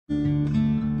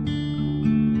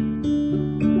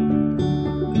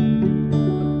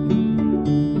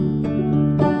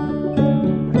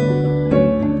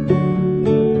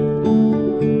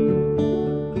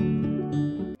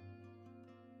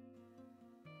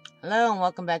Hello and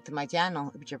welcome back to my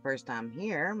channel. If it's your first time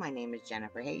here, my name is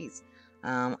Jennifer Hayes.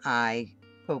 I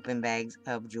open bags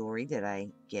of jewelry that I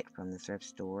get from the thrift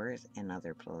stores and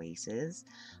other places.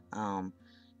 To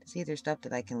see if there's stuff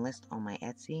that I can list on my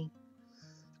Etsy.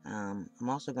 I'm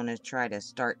also going to try to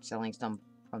start selling some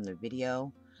from the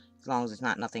video, as long as it's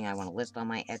not nothing I want to list on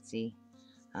my Etsy.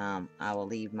 I will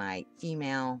leave my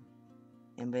email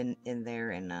in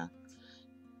there, and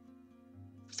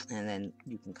then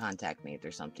you can contact me if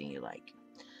there's something you like.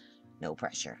 No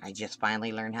pressure. I just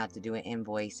finally learned how to do an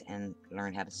invoice and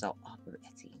learned how to sell off of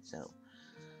Etsy. So,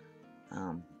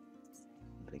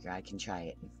 figure I can try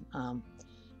it.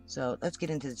 So let's get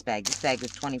into this bag. This bag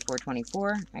is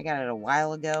 $24.24. I got it a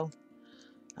while ago.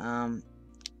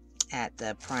 At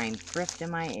the Prime Thrift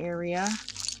in my area.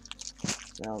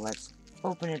 So let's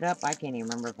open it up. I can't even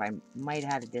remember if I might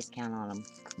have had a discount on them.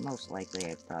 Most likely,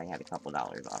 I probably had a couple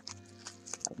dollars off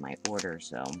of my order.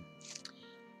 So,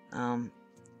 but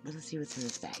let's see what's in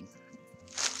this bag.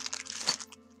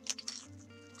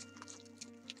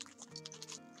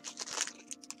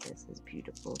 This is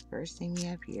beautiful. First thing we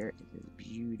have here is this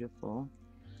beautiful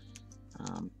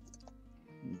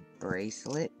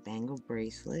bracelet, bangle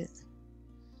bracelet.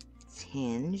 It's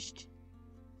hinged.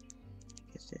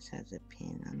 I guess this has a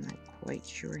pin. I'm not quite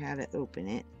sure how to open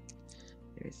it.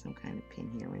 There is some kind of pin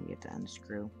here. Maybe you have to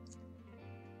unscrew.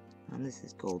 This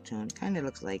is gold tone. Kind of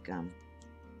looks like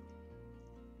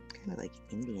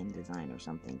Indian design or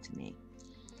something to me.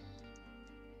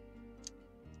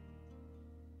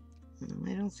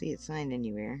 I don't see it signed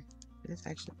anywhere, but it's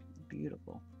actually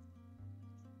beautiful.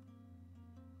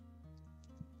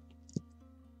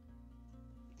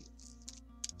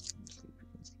 Let's see if we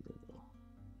can see the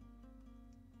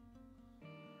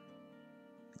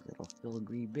little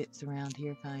filigree bits around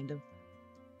here, kind of.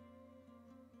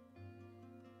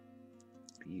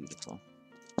 Beautiful.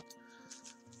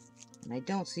 And I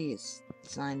don't see it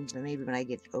signed, but maybe when I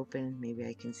get it open, maybe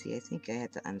I can see. I think I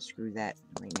have to unscrew that.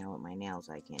 Right now with my nails,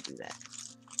 I can't do that.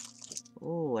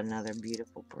 Oh, another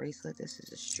beautiful bracelet. This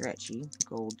is a stretchy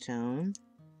gold tone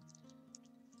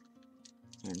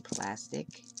and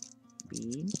plastic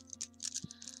bead.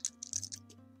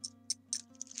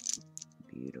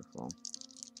 Beautiful.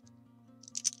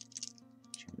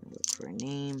 Trying to look for a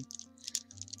name.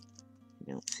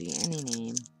 Don't see any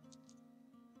name.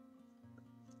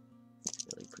 It's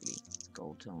really pretty.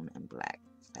 Gold tone and black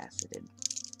faceted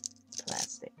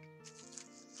plastic.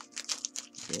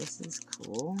 This is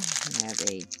cool. I have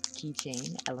a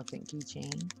keychain, elephant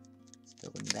keychain.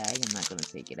 Still in the bag. I'm not going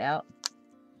to take it out.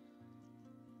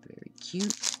 Very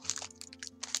cute.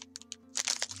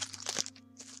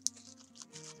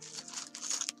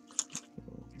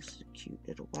 Oh, this is a cute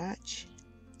little watch.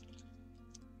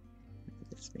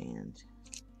 This band.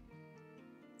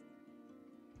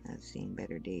 I've seen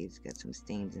better days. Got some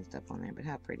stains and stuff on there, but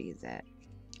how pretty is that?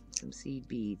 Some seed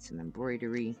beads, some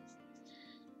embroidery.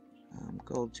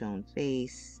 Gold tone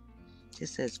face.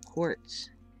 Just says quartz.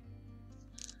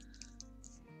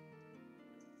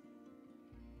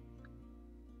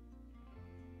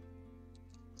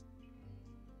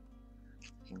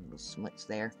 And little smuts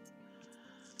there.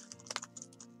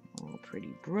 Oh,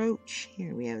 pretty brooch.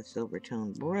 Here we have a silver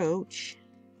tone brooch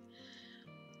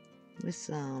with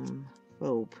some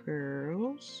faux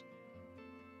pearls.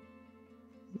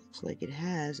 Looks like it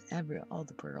has all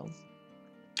the pearls,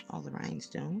 all the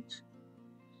rhinestones.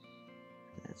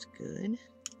 That's good.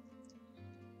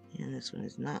 And this one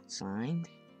is not signed.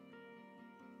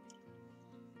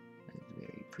 It's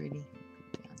very pretty.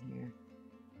 Put it down here.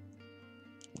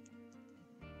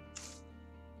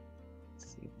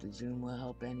 Let's see if the zoom will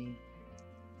help any.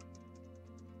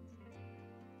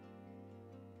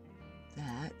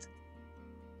 That.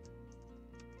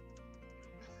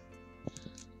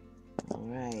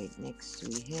 Alright, next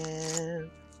we have...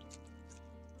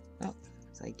 Oh,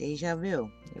 it's like deja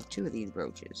vu. We have two of these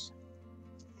brooches.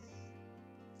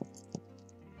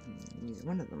 Neither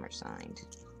one of them are signed.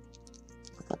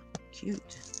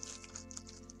 Cute.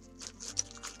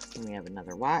 And we have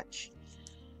another watch.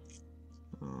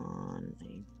 On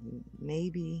a,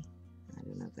 maybe, I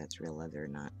don't know if that's real leather or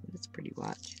not, but it's a pretty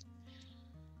watch.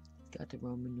 Got the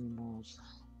Roman numerals.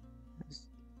 I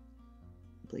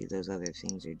believe those other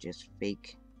things are just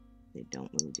fake. They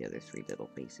don't move the other three little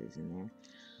faces in there.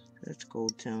 So that's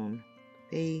gold tone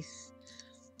face.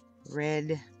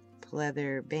 Red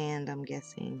pleather band, I'm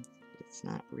guessing. It's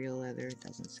not real leather. It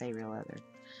doesn't say real leather.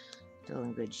 Still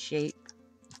in good shape.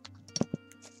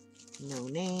 No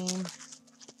name.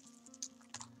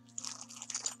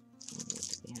 What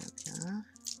do we have here?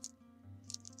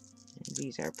 And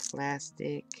these are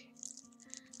plastic,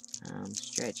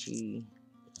 stretchy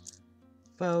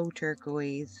faux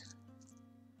turquoise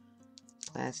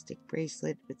plastic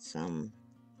bracelet with some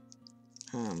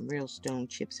real stone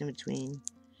chips in between.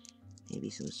 Maybe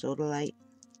some sodalite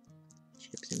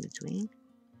chips in between.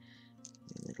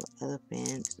 A little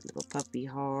elephant, a little puppy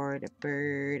heart, a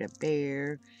bird, a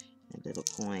bear, and a little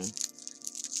coin.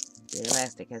 The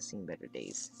elastic has seen better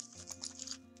days.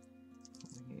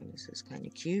 Here, this is kind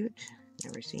of cute.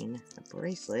 Never seen a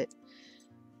bracelet.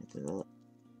 It's a little,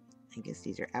 I guess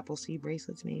these are apple seed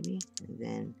bracelets maybe. And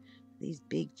then these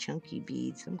big chunky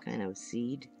beads, some kind of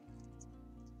seed,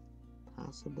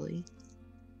 possibly.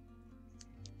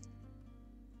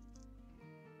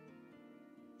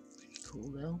 Pretty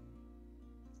cool though.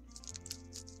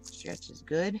 Stretch is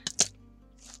good.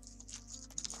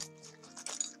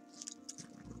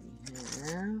 We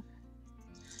have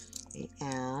a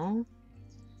owl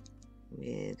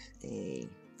with a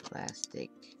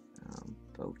plastic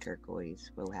faux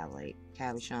turquoise, faux halite,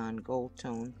 cabochon, gold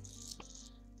tone,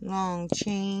 long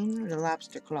chain with a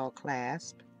lobster claw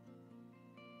clasp.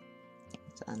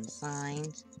 It's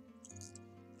unsigned,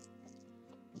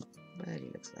 but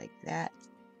it looks like that.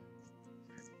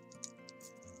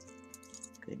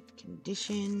 Good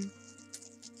condition.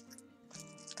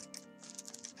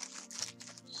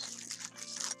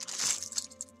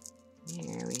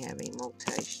 Here we have a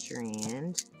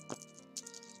multi-strand.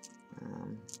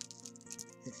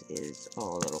 This is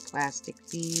all little plastic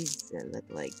beads that look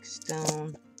like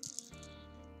stone.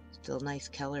 Still nice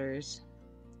colors.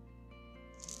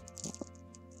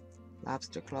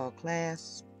 Lobster claw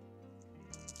clasp.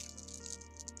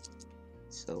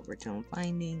 Silver tone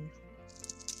binding.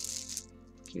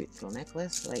 Cute little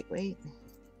necklace, lightweight.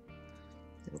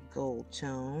 Little gold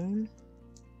tone.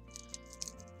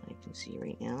 I can see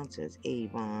right now it says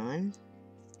Avon.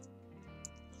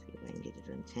 See if I can get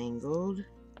it untangled.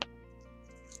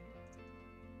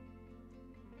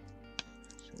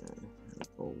 So,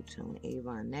 a gold tone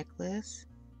Avon necklace.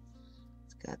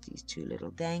 It's got these two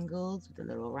little dangles with the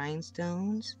little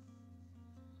rhinestones.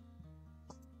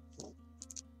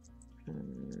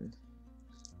 It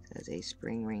has a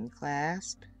spring ring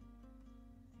clasp.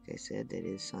 Like I said, that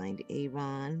is signed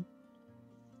Avon.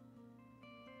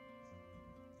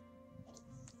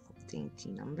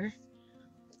 Dainty number.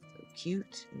 So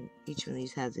cute. And each one of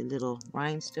these has a little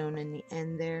rhinestone in the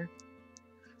end there.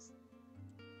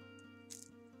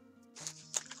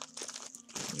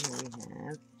 Here we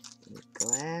have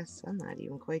glass. I'm not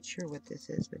even quite sure what this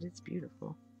is, but it's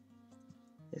beautiful.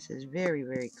 This is very,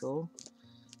 very cool.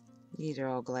 These are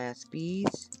all glass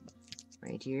beads.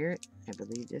 Right here, I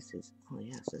believe this is, oh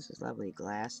yes, this is lovely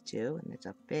glass too, and it's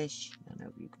a fish. I don't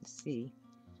know if you can see,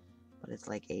 but it's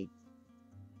like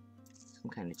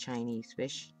some kind of Chinese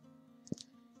fish.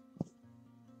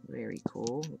 Very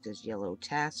cool with this yellow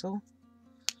tassel.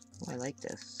 Oh, I like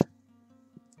this.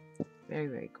 Very,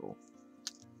 very cool.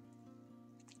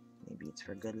 Maybe it's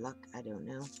for good luck, I don't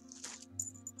know.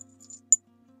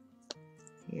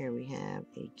 Here we have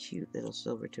a cute little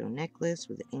silver tone necklace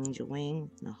with an angel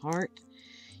wing and a heart.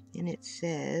 And it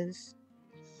says,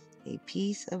 "A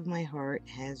piece of my heart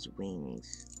has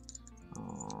wings."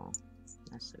 Oh,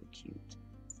 that's so cute.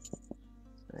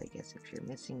 So I guess if you're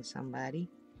missing somebody.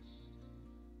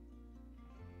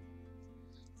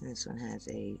 And this one has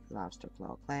a lobster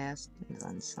claw clasp. It's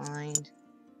unsigned.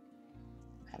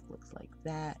 Back looks like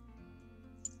that.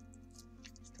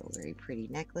 Still very pretty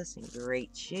necklace in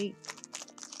great shape.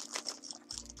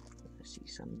 I see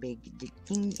some big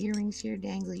earrings here,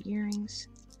 dangly earrings.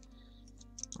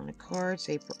 On a card,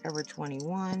 say Forever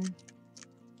 21.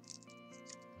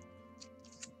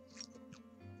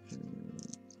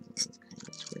 It's kind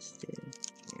of twisted.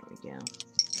 There we go.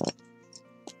 So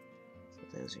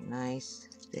those are nice.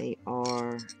 They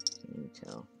are, can you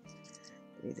tell?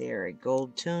 They are a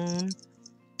gold tone,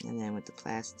 and then with the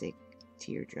plastic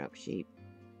teardrop shape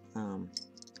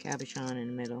cabochon in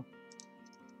the middle.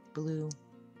 Blue.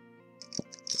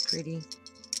 Pretty.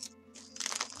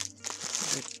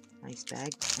 Nice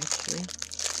bag, actually.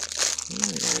 And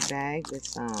we got a bag with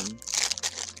some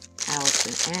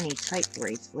Alex and Annie type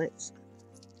bracelets.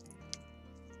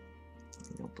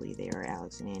 I don't believe they are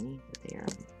Alex and Annie, but they are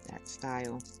that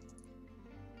style.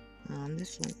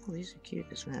 This one, oh, these are cute.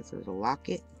 This one has a little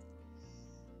locket,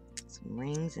 some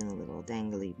rings, and a little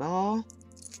dangly ball.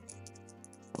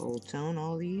 Gold tone,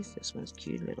 all these. This one's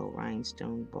cute, little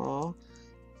rhinestone ball.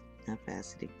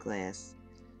 Faceted glass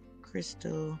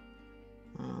crystal.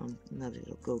 Another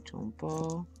little gold tone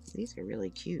ball. These are really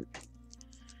cute.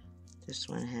 This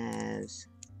one has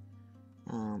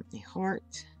a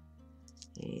heart,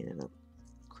 a little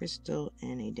crystal,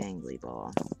 and a dangly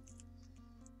ball.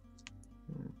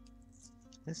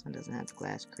 This one doesn't have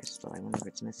glass crystal. I wonder if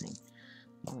it's missing.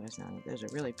 Oh, there's not. Those are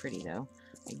really pretty, though.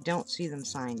 I don't see them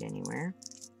signed anywhere,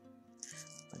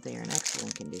 but they are in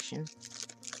excellent condition.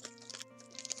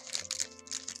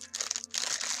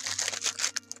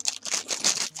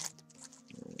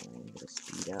 I'm going to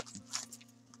speed up.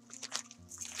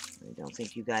 I don't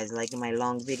think you guys like my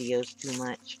long videos too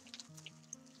much.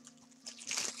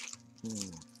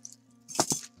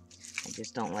 I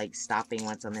just don't like stopping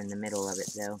once I'm in the middle of it,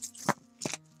 though.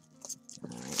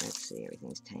 Alright, let's see.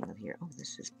 Everything's tangled here. Oh,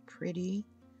 this is pretty.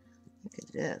 Look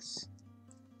at this.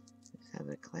 Does this have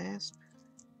a clasp?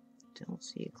 Don't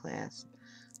see a clasp.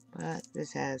 But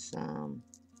this has some,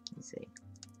 let's see.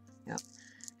 Yep.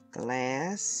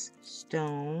 Glass,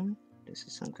 stone. This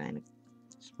is some kind of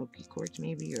smoky quartz,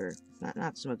 maybe, or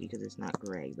not smoky because it's not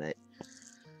gray, but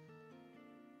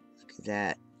look at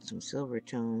that. Some silver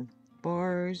tone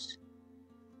bars.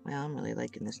 Well, I'm really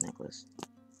liking this necklace.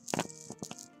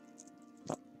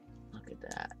 Look at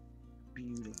that.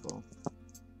 Beautiful.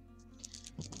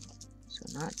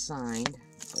 So not signed,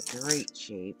 but great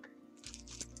shape.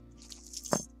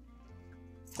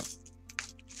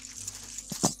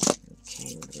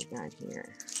 Okay, what do we got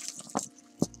here?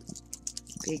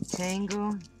 Big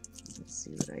tangle. Let's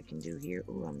see what I can do here.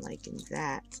 Ooh, I'm liking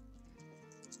that.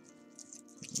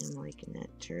 I'm liking that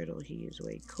turtle. He is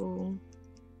way cool.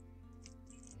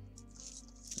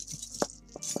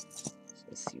 So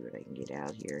let's see what I can get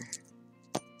out here.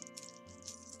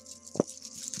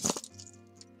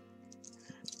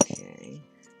 Okay.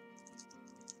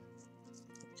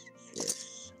 What's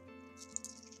this?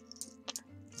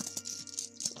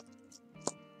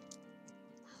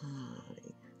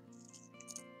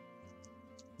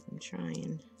 I'm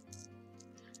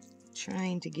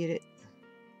trying to get it.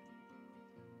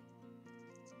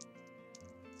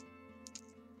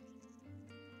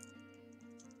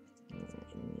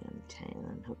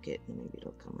 Unhook it and maybe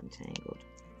it'll come untangled.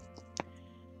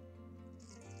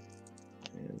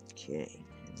 Okay,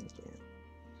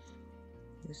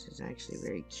 this is actually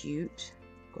very cute.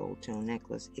 Gold tone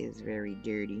necklace is very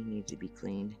dirty, needs to be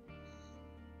cleaned.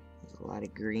 There's a lot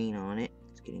of green on it.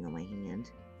 It's getting on my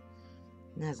hand.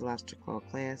 It has a lobster claw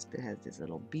clasp. It has this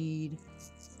little bead.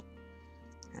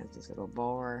 It has this little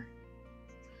bar.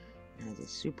 It has a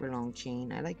super long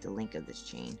chain. I like the length of this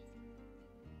chain.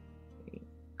 Very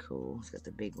cool. It's got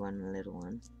the big one and the little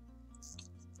one.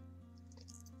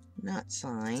 Not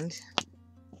signed.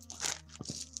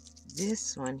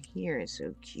 This one here is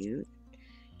so cute.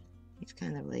 It's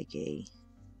kind of like a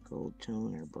gold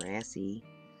tone or brassy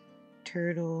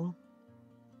turtle.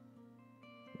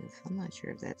 I'm not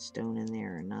sure if that's stone in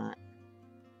there or not.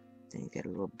 Then he's got a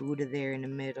little Buddha there in the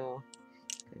middle.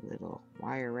 Got a little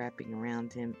wire wrapping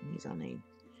around him. He's on a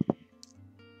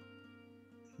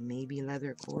maybe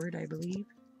leather cord, I believe.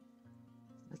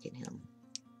 Look at him.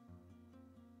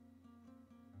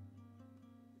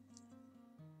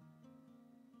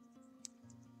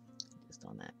 Just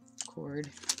on that cord.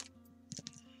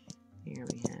 Here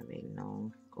we have a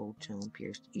long gold tone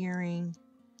pierced earring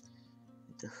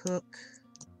with the hook.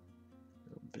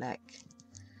 Little black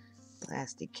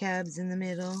plastic cabs in the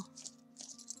middle.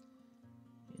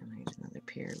 And here's another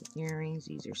pair of earrings.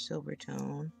 These are silver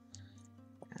tone.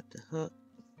 Got the hook,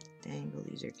 dangle.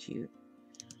 These are cute.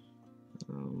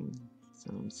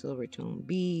 Some silver tone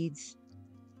beads.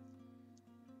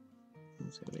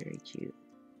 Those are very cute.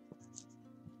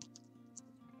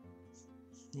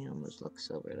 They almost look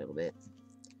silver a little bit.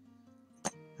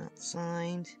 Not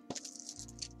signed.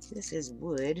 This is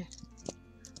wood.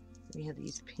 We have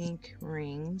these pink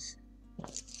rings.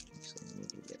 Actually, let me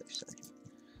do the other side.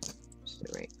 Just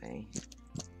the right way.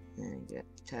 And get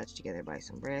attached together by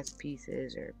some brass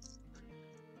pieces, or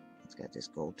it's got this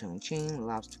gold tone chain,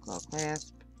 lobster claw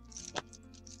clasp.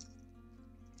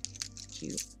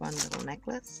 Cute, fun little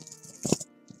necklace.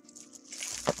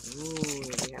 Ooh,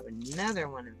 we have another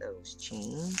one of those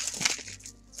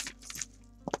chains.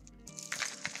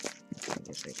 I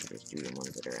guess I could just do the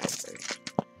ones that are out first.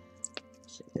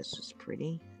 So this is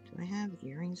pretty. Do I have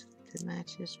earrings to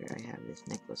match this, or I have this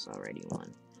necklace already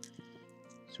one?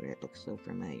 That's where it looks so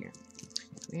familiar.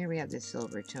 So here we have this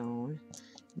silver tone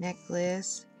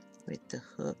necklace with the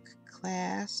hook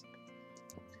clasp.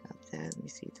 Got that. Let me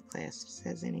see if the clasp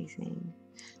says anything.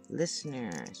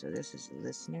 Listener. So this is a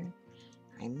listener.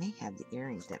 I may have the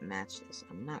earrings that match this.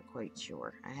 I'm not quite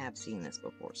sure. I have seen this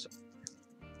before, so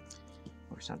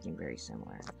or something very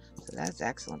similar. So that's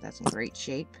excellent. That's in great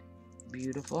shape.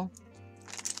 Beautiful.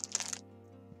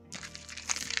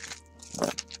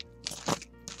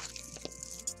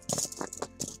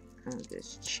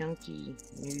 This chunky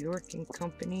New York &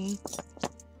 Company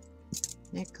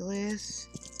necklace.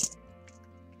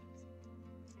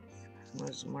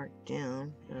 was marked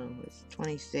down. It's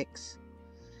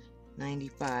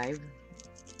 $26.95.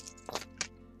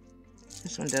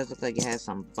 This one does look like it has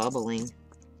some bubbling.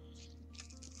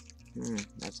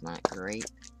 That's not great.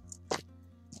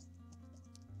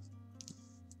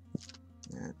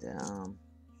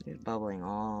 There's bubbling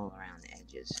all around the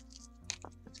edges.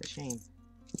 That's a shame.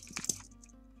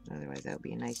 Otherwise, that would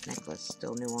be a nice necklace.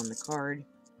 Still new on the card.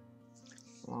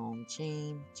 Long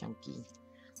chain, chunky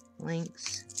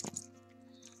links.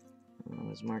 It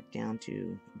was marked down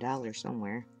to $1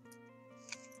 somewhere.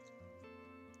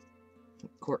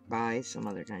 Court buys some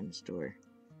other kind of store.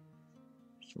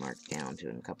 It's marked down to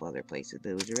in a couple other places, but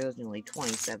it was originally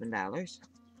 $27.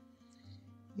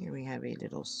 Here we have a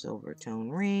little silver tone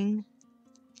ring.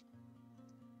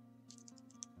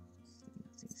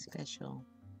 Nothing special.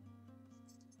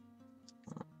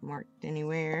 Not marked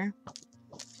anywhere.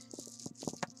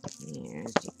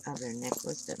 Here's the other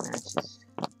necklace that matches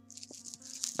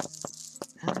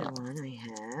the other one I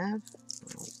have.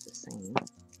 Well, it's the same.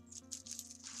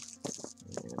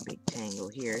 There's a big tangle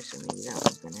here, so maybe that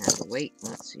one's going to have to wait.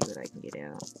 Let's see what I can get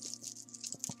out.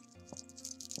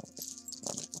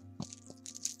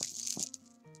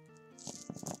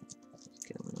 What's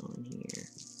going on here?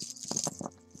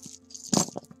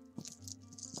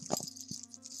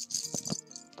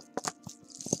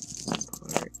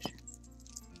 Part.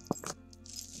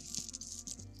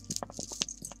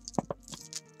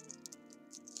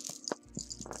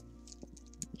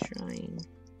 Trying.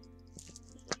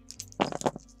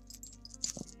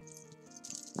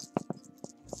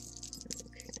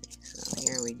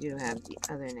 Here we do have the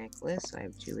other necklace. I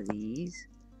have two of these.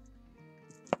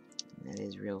 That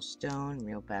is real stone,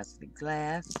 real plastic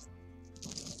glass.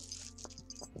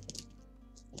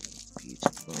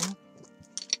 Beautiful.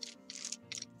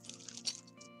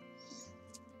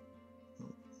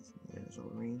 There's a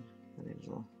ring. There's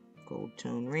a gold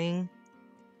tone ring.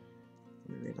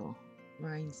 A little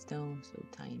rhinestone, so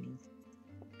tiny.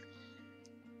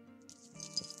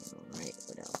 Alright,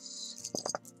 what else?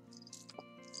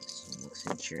 This one looks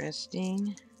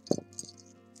interesting.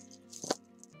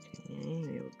 Okay,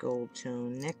 we have a gold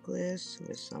tone necklace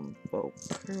with some faux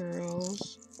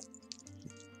pearls.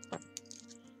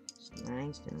 Some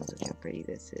rhinestones. Look how pretty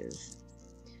this is.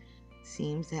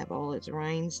 Seems to have all its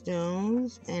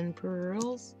rhinestones and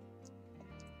pearls.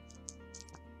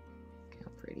 Look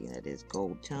how pretty that is.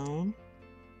 Gold tone.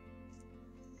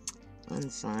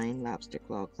 Unsigned lobster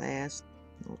claw clasp.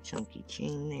 Little chunky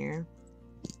chain there.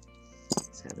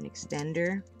 Let's have an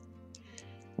extender.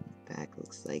 Back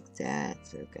looks like that.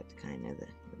 So it's got the kind of the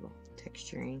little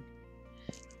texturing.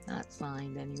 Not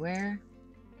signed anywhere.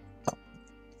 If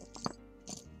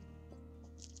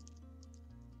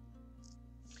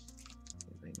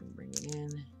I can bring it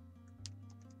in.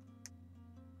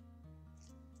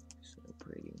 So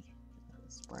pretty.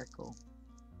 Sparkle.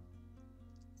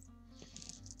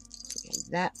 Okay,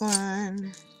 that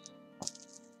one.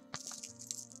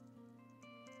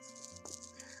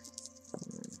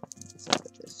 Let's look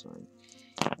at this one.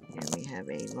 Here we have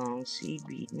a long seed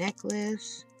bead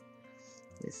necklace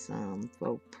with some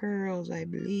faux pearls, I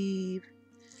believe.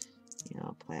 You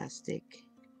know, plastic.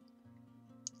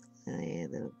 Yeah,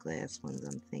 little glass ones,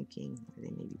 I'm thinking. Or they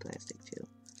may be plastic too.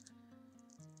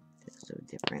 Just a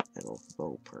different little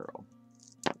faux pearl.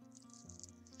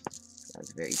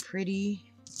 That's very pretty.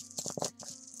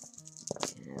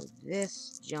 And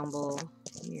this jumble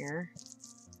here.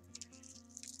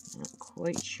 Not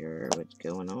quite sure what's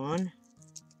going on.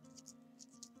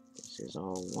 This is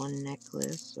all one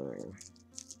necklace or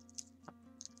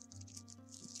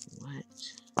what?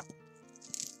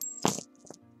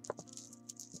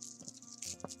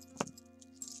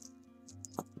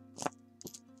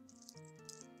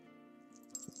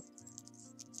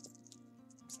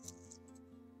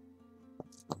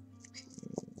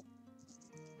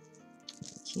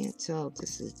 Can't tell if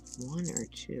this is one or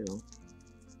two.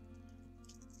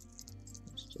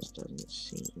 This just doesn't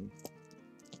seem.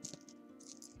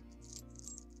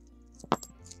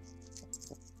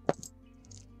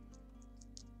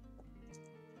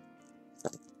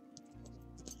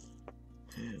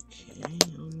 Okay,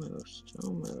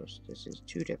 almost. This is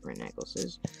two different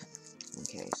necklaces.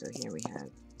 Okay, so here we have.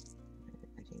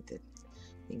 I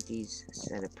think these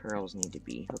set of pearls need to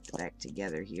be hooked back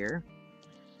together here.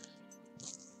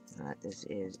 This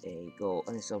is a gold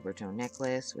and a silver tone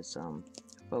necklace with some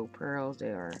faux pearls. They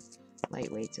are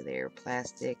lightweight, so they are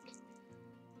plastic.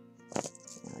 I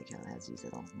like how it has these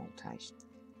little multi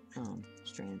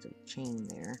strands of chain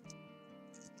there.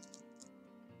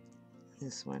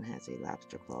 This one has a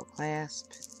lobster claw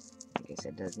clasp. I guess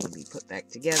that does need to be put back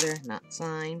together, not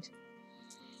signed.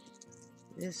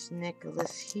 this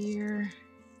necklace here.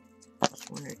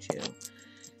 One or two.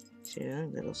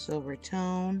 Two, little silver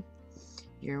tone.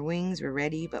 Your wings were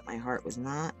ready, but my heart was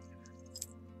not.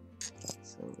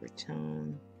 Silver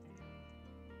tone.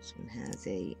 This one has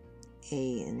a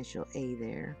initial A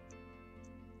there.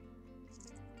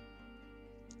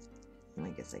 I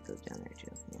guess that goes down there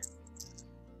too. Yeah.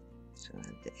 So I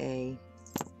have the A.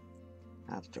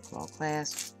 Lobster claw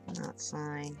clasp, not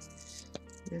signed.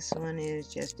 This one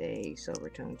is just a silver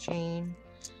tone chain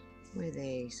with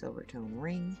a silver tone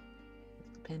ring,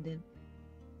 pendant.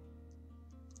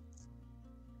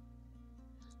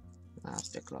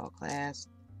 Lobster claw clasp.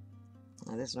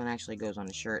 Well, this one actually goes on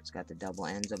the shirt. It's got the double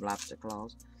ends of lobster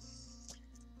claws.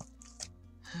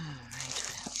 Alright,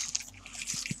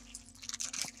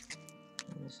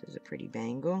 what else? This is a pretty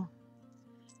bangle.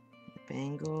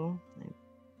 Bangle. I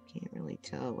can't really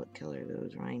tell what color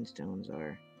those rhinestones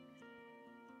are.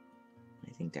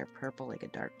 I think they're purple, like a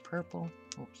dark purple.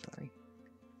 Oh, sorry.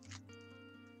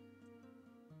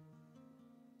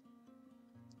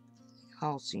 They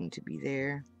all seem to be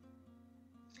there.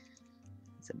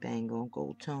 It's a bangle,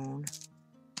 gold tone.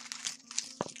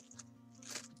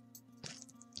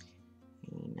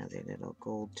 Another little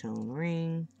gold tone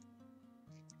ring.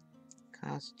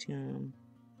 Costume.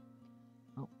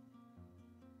 Oh,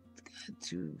 it's got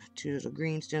two little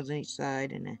green stones on each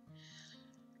side and a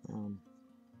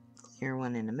clear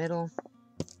one in the middle.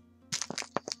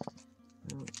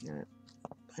 Oh, it's got a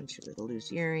bunch of little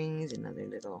loose earrings. Another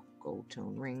little gold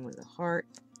tone ring with a heart.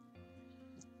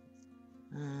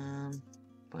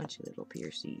 Bunch of little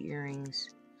pierced earrings.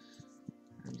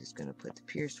 I'm just going to put the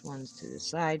pierced ones to the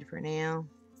side for now.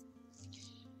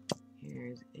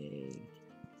 Here's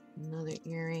another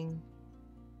earring.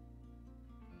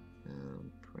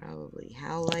 Probably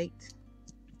howlite.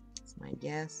 That's my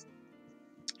guess.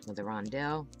 With a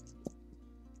rondelle.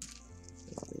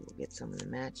 Hopefully we'll get some of the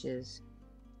matches.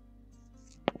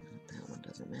 That one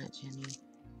doesn't match any.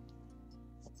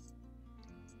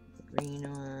 The green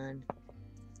one.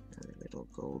 Another little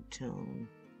gold tone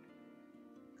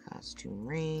costume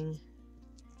ring.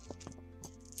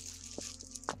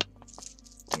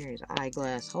 Here's an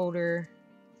eyeglass holder.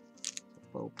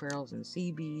 Faux pearls and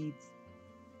sea beads.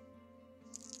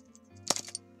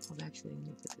 Oh, actually, let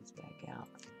me put this back out.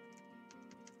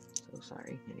 So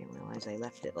sorry, I didn't realize I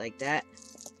left it like that.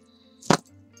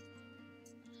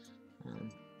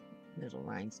 Little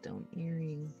rhinestone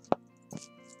earring.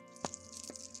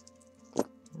 Oh,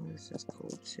 this is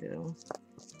cool too.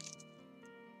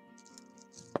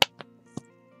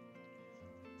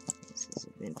 This is a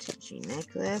vintagey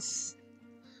necklace.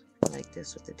 I like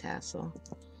this with the tassel.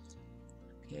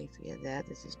 Okay, so we have that.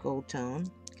 This is gold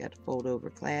tone. It's got a fold over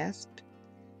clasp.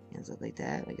 And stuff like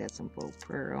that. I got some faux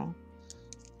pearl.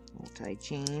 Multi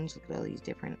chains. Look at all these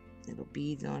different little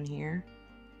beads on here.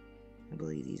 I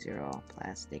believe these are all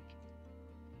plastic.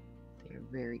 They're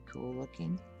very cool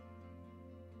looking.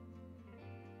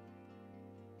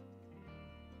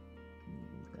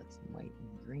 We've got some white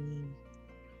and green.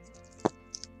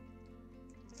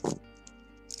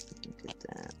 Look at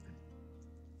that.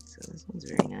 So this one's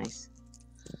very nice.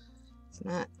 It's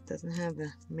not, doesn't have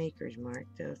the maker's mark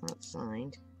though, it's not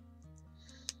signed.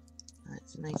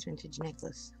 It's a nice vintage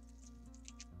necklace.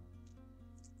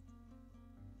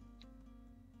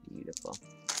 Beautiful.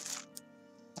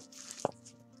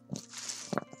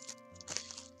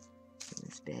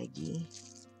 This baggie.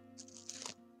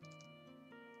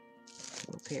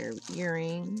 A pair of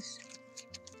earrings.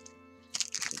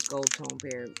 A gold tone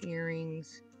pair of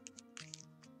earrings.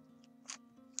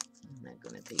 I'm not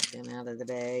going to take them out of the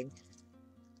bag.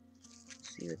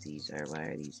 Let's see what these are. Why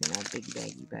are these in a big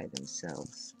baggie by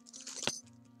themselves?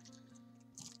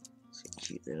 Some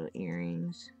cute little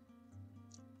earrings.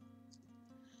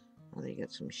 Oh, they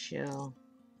got some shell.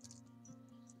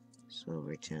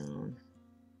 Silver tone.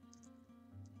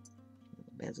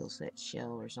 Bezel set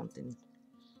shell or something.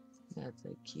 That's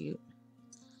so cute.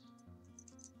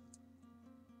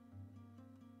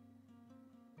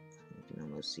 You can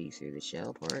almost see through the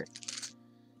shell part.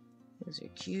 Those are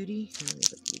cutie. Let me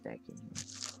put these back in here.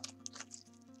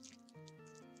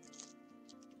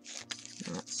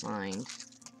 Not signed.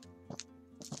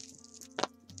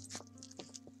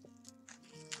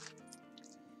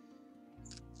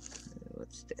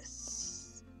 What's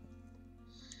this?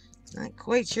 Not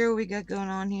quite sure what we got going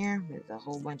on here. There's a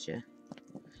whole bunch of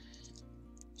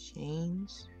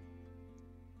chains.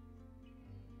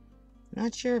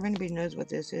 Not sure if anybody knows what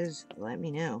this is. Let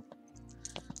me know.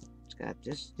 It's got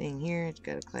this thing here. It's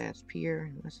got a clasp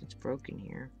here, unless it's broken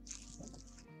here.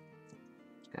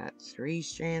 It's got 3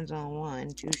 strands on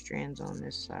one, 2 strands on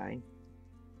this side.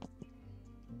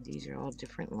 These are all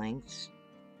different lengths.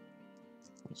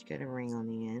 Each got a ring on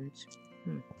the end.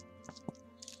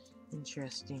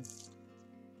 Interesting.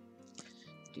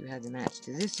 Do have the match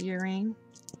to this earring.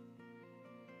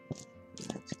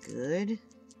 That's good.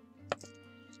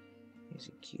 Here's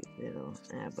a cute little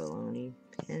abalone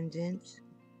pendant.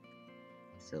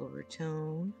 Silver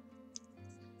tone.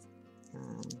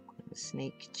 A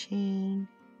snake chain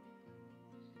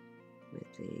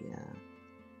with a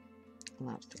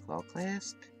lobster claw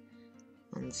clasp.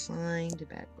 Unsigned. The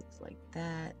back looks like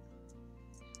that.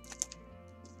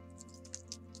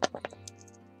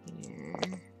 Here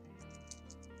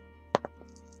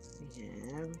we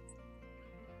have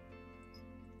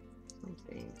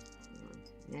something.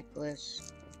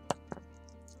 Necklace.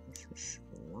 This is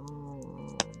a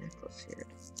long necklace here.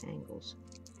 Angles.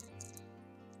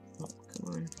 Oh,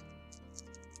 come on.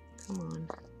 Come on.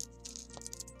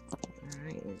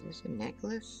 Alright, is this a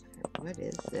necklace? Or what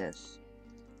is this?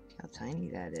 Look how tiny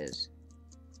that is.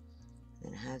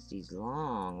 And it has these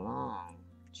long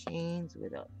chains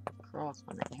with a cross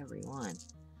on every one.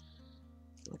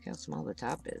 Look how small the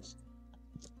top is.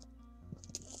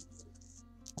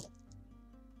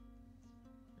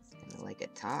 Kind of like a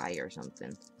tie or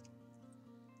something.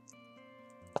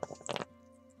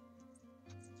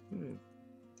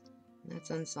 That's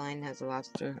unsigned, has a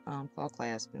lobster claw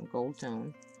clasp in gold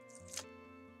tone.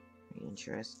 Very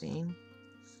interesting.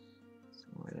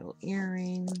 Some more little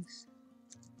earrings.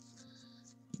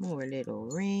 More little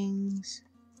rings.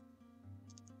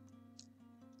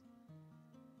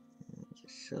 There's a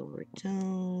silver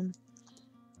tone.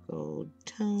 Gold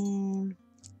tone.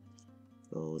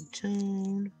 Gold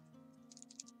tone.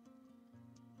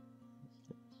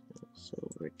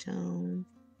 Silver tone.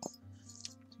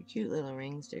 Cute little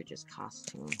rings, they're just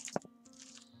costume.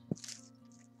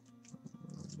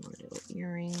 More little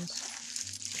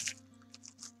earrings.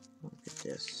 Look at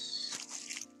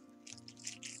this.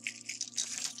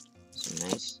 Some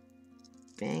nice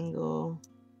bangle.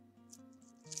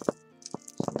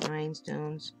 Some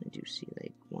rhinestones. I do see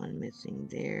like one missing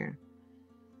there.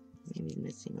 Maybe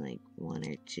missing like one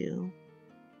or two.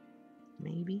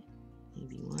 Maybe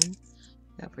one.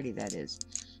 Look how pretty that is.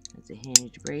 That's a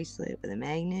hinged bracelet with a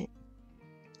magnet.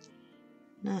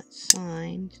 Not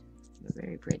signed, but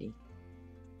very pretty.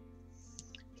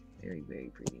 Very,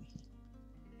 very pretty.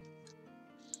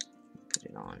 Put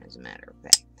it on as a matter of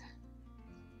fact.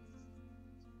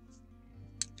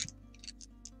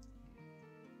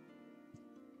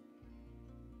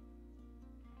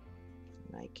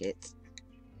 Like it.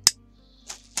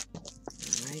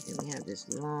 Alright, then we have this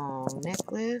long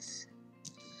necklace.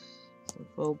 Some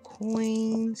gold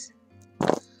coins,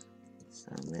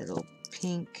 some little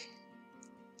pink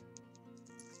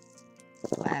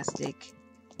plastic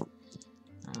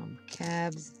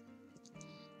cabs,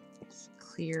 this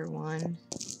clear one,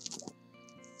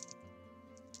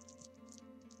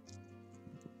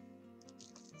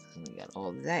 and we got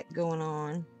all that going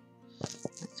on.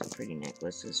 That's a pretty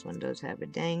necklace. This one does have a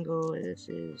dangle. This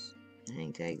is a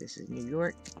hang tag. This is New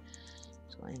York,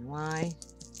 so NY.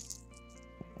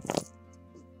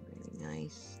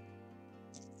 Nice.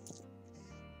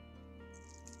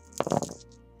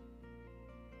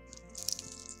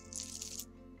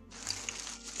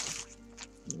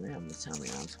 This time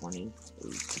around 20.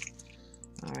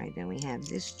 Alright, then we have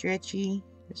this stretchy.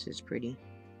 This is pretty.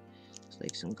 It's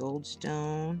like some gold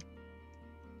stone.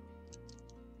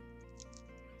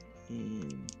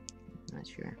 And I'm not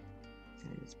sure.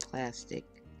 It's plastic.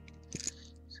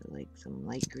 So like some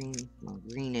light green, well,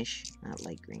 greenish, not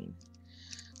light green.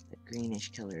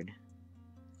 Greenish colored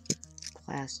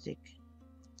plastic,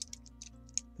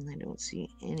 and I don't see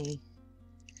any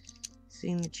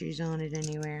signatures on it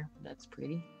anywhere. That's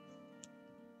pretty.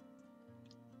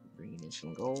 Greenish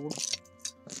and gold.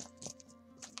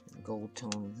 Gold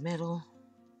tone metal.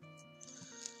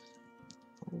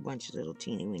 A whole bunch of little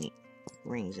teeny weeny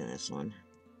rings in this one.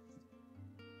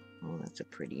 Oh, that's a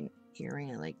pretty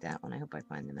earring. I like that one. I hope I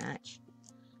find the match.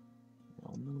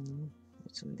 Little moon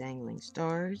with some dangling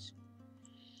stars.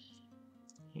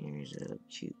 Here's a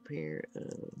cute pair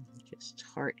of just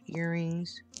heart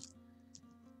earrings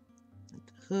with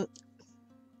the hook.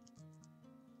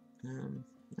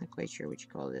 Not quite sure what you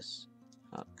call this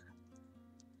hook.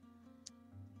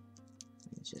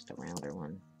 It's just a rounder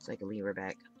one. It's like a lever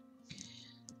back.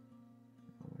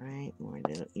 Alright, more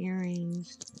little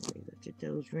earrings. We looked at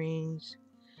those rings.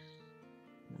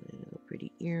 Another little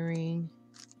pretty earring.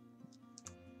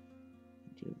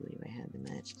 I do believe I had the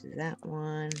match to that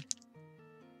one.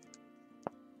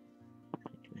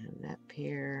 That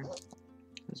pair.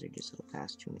 Those are just little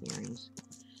costume earrings.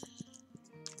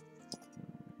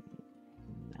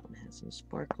 That one has some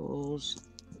sparkles.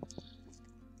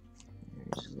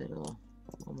 There's little,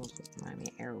 almost remind me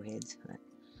of arrowheads, but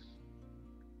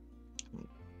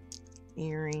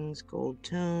earrings, gold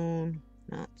tone,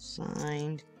 not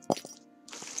signed.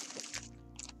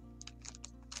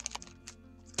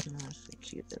 Oh, that's a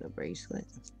cute little bracelet.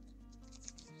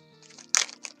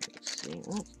 Let's see.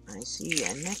 Oh, I see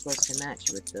a necklace to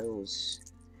match with those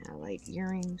highlight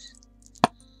earrings.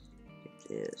 Look at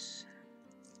this.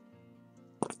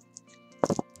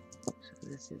 So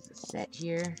this is a set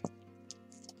here.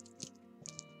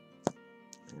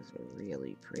 Those are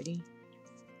really pretty.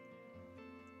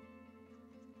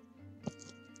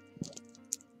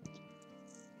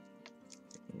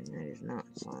 And that is not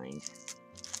signed.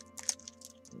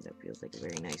 And that feels like a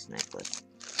very nice necklace.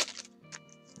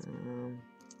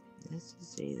 This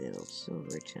is a little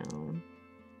silver tone.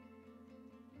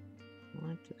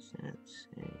 What does that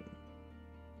say?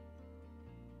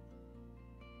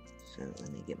 So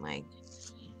let me get my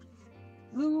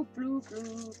blue for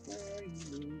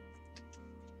you.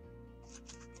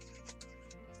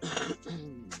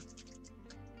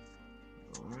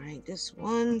 Alright, this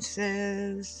one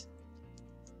says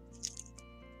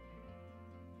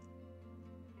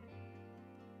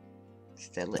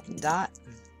Stellet and Dot.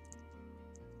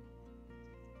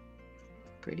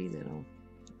 Pretty little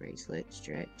bracelet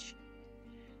stretch.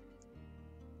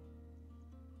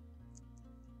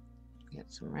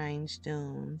 Got some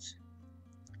rhinestones.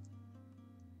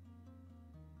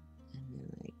 And then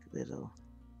like little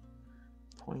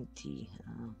pointy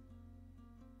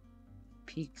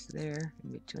peaks there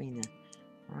in between the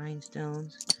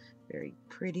rhinestones. Very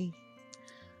pretty.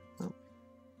 Oh,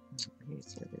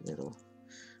 here's the other little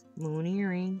moon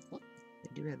earring. I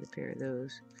do have a pair of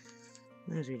those.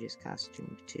 Those are just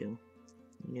costumed too.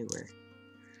 Newer.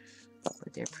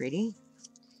 But they're pretty.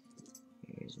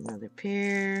 Here's another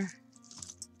pair.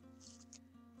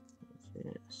 What's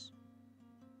this?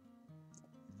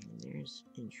 And there's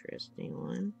an interesting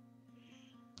one.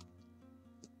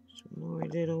 Some more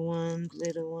little ones,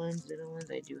 little ones, little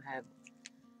ones. I do have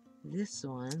this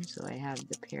one, so I have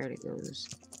the pair that goes.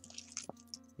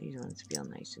 These ones feel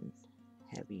nice and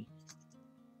heavy.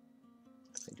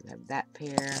 I do have that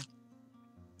pair.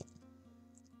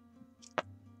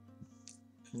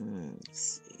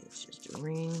 Let's see, it's just a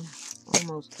ring.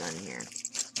 Almost done here.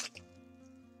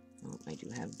 Oh, I do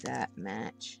have that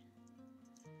match.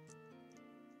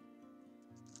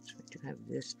 So I do have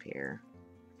this pair.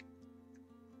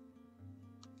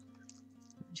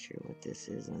 Not sure what this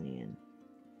is on the end.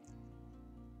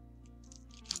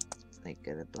 It's like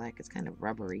the black, it's kind of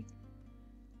rubbery.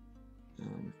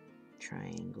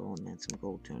 Triangle, and then some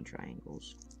gold tone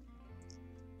triangles.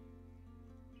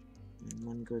 And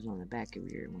one goes on the back of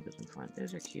your ear, one goes in front.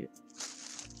 Those are cute.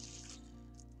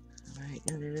 Alright,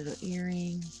 another little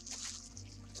earring.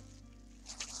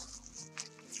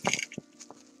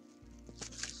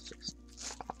 Let's just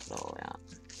pop it all out.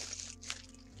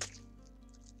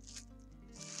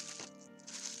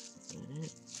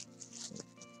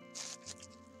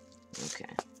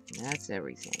 Okay, that's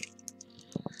everything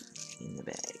in the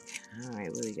bag.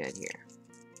 Alright, what do we got here?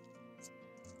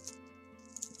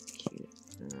 Cute.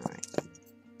 Alright.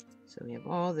 So we have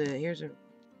all the, here's a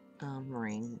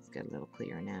ring. It's got a little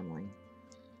clear enameling.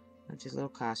 That's just a little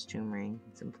costume ring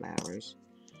with some flowers.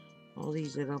 All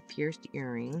these little pierced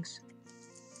earrings.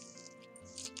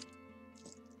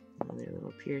 Another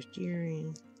little pierced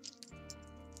earring.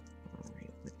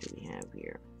 Alright, what do we have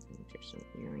here? I think there's some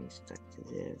earrings stuck to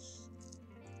this.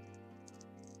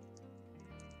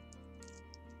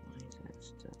 Why is that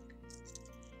stuck?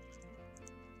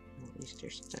 Well, at least they're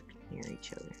stuck near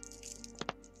each other.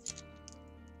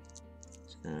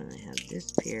 So I have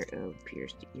this pair of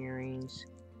pierced earrings.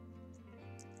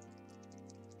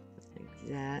 Like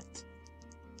that.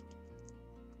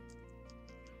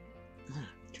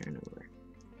 Turn over.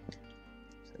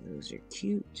 So those are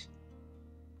cute.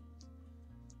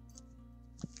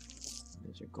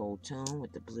 Those are gold tone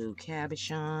with the blue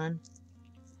cabochon.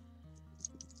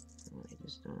 Oh, I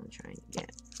just know what I'm trying to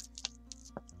get.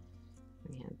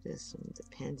 We have this one with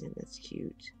the pendant. That's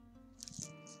cute.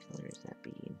 What color is that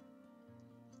bead?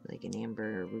 Like an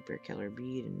amber or rupert color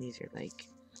bead, and these are like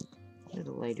a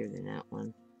little lighter than that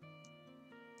one.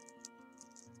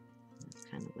 It's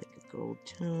kind of like a gold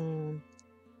tone.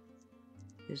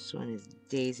 This one is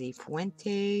Daisy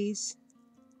Fuentes.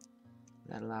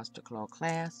 Got a lobster claw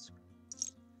clasp.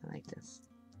 I like this.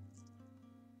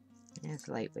 And it's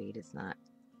lightweight. It's not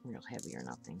real heavy or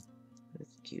nothing. But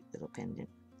it's a cute little pendant.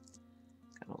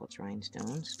 Got all its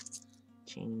rhinestones.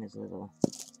 Chain is a little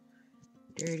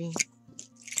dirty.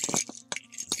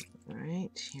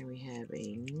 Alright, here we have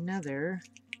another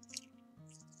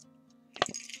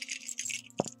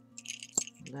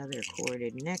leather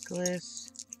corded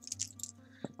necklace.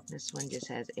 This one just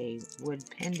has a wood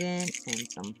pendant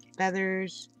and some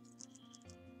feathers.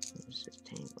 This is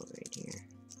tangled right here.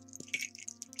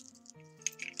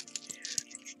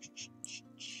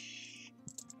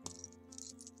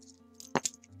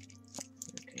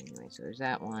 Okay, anyway, so there's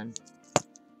that one.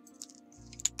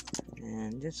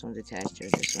 And this one's attached to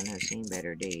it. This one has seen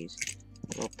better days.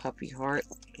 A little puppy heart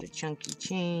with a chunky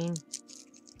chain.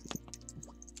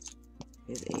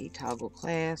 With a toggle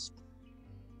clasp.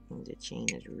 And the chain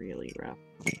is really rough.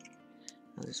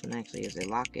 Oh, this one actually is a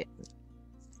locket.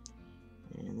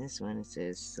 And this one, it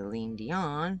says Celine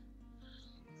Dion.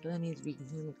 So that needs to be,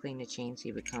 let me clean the chain, see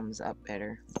if it comes up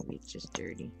better. Maybe it's just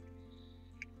dirty.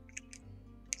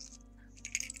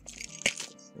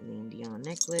 Celine Dion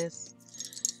necklace.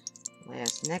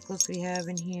 Last necklace we have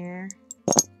in here.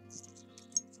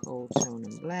 Gold tone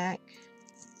and black.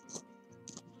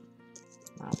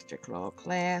 Lobster claw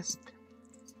clasp.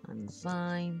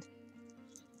 Unsigned.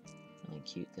 Really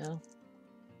cute though.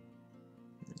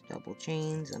 Double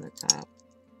chains on the top.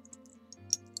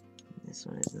 This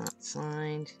one is not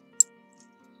signed.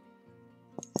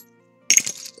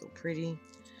 So pretty.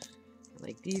 I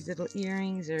like these little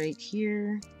earrings. They're right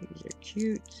here. These are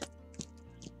cute.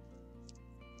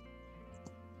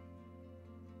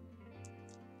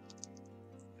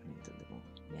 The little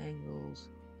bangles.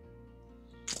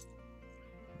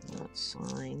 Not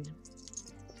signed.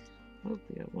 Oh,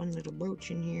 we got one little brooch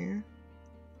in here.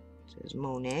 It says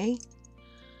Monet.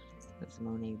 That's a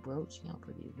Monet brooch. How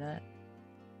pretty is that?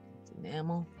 It's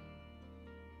enamel.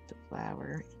 The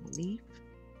flower and leaf.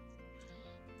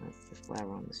 That's the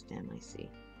flower on the stem, I see.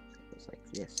 So it looks like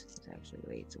this. It's actually the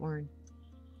way it's worn.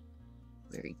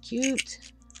 Very cute.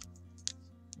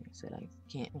 Like I said, I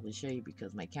can't really show you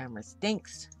because my camera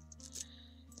stinks.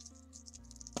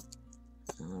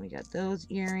 We got those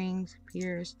earrings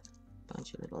pierced.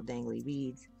 Bunch of little dangly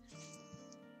beads.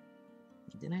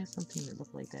 Did I have something that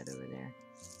looked like that over there?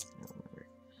 I don't remember.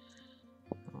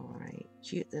 Alright,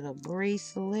 cute little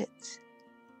bracelet.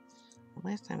 The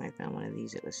last time I found one of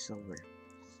these, it was silver.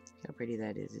 Look how pretty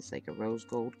that is. It's like a rose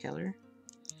gold color.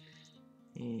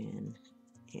 And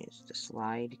it's the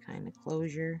slide kind of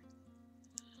closure.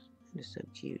 It's so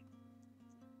cute.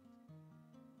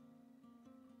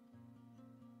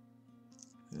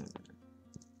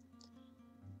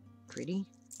 Pretty.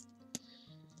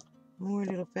 More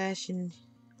little fashion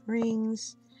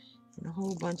rings and a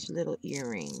whole bunch of little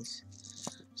earrings.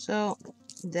 So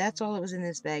that's all that was in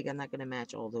this bag. I'm not going to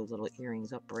match all those little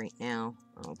earrings up right now.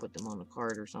 I'll put them on a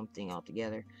card or something all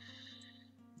together.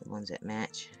 The ones that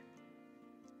match.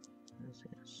 What's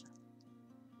this?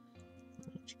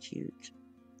 It's cute.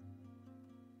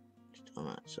 Still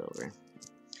not silver.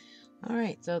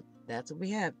 Alright, so that's what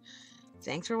we have.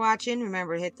 Thanks for watching.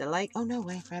 Remember to hit the like. Oh no,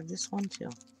 wait, I have this one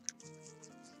too.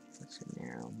 What's in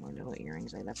there? More little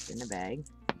earrings I left in the bag.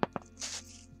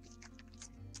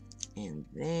 And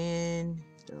then,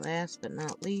 the last but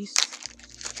not least,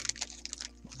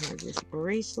 I have this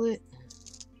bracelet.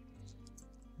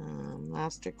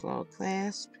 Lobster claw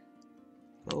clasp.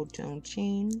 Gold tone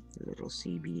chain. A little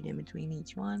sea bead in between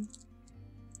each one.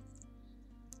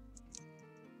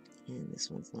 And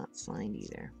this one's not signed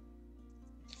either.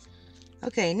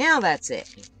 Okay, now that's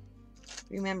it.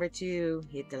 Remember to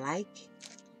hit the like,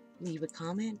 leave a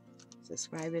comment,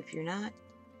 subscribe if you're not,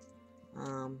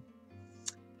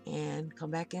 and come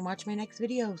back and watch my next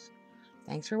videos.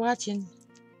 Thanks for watching.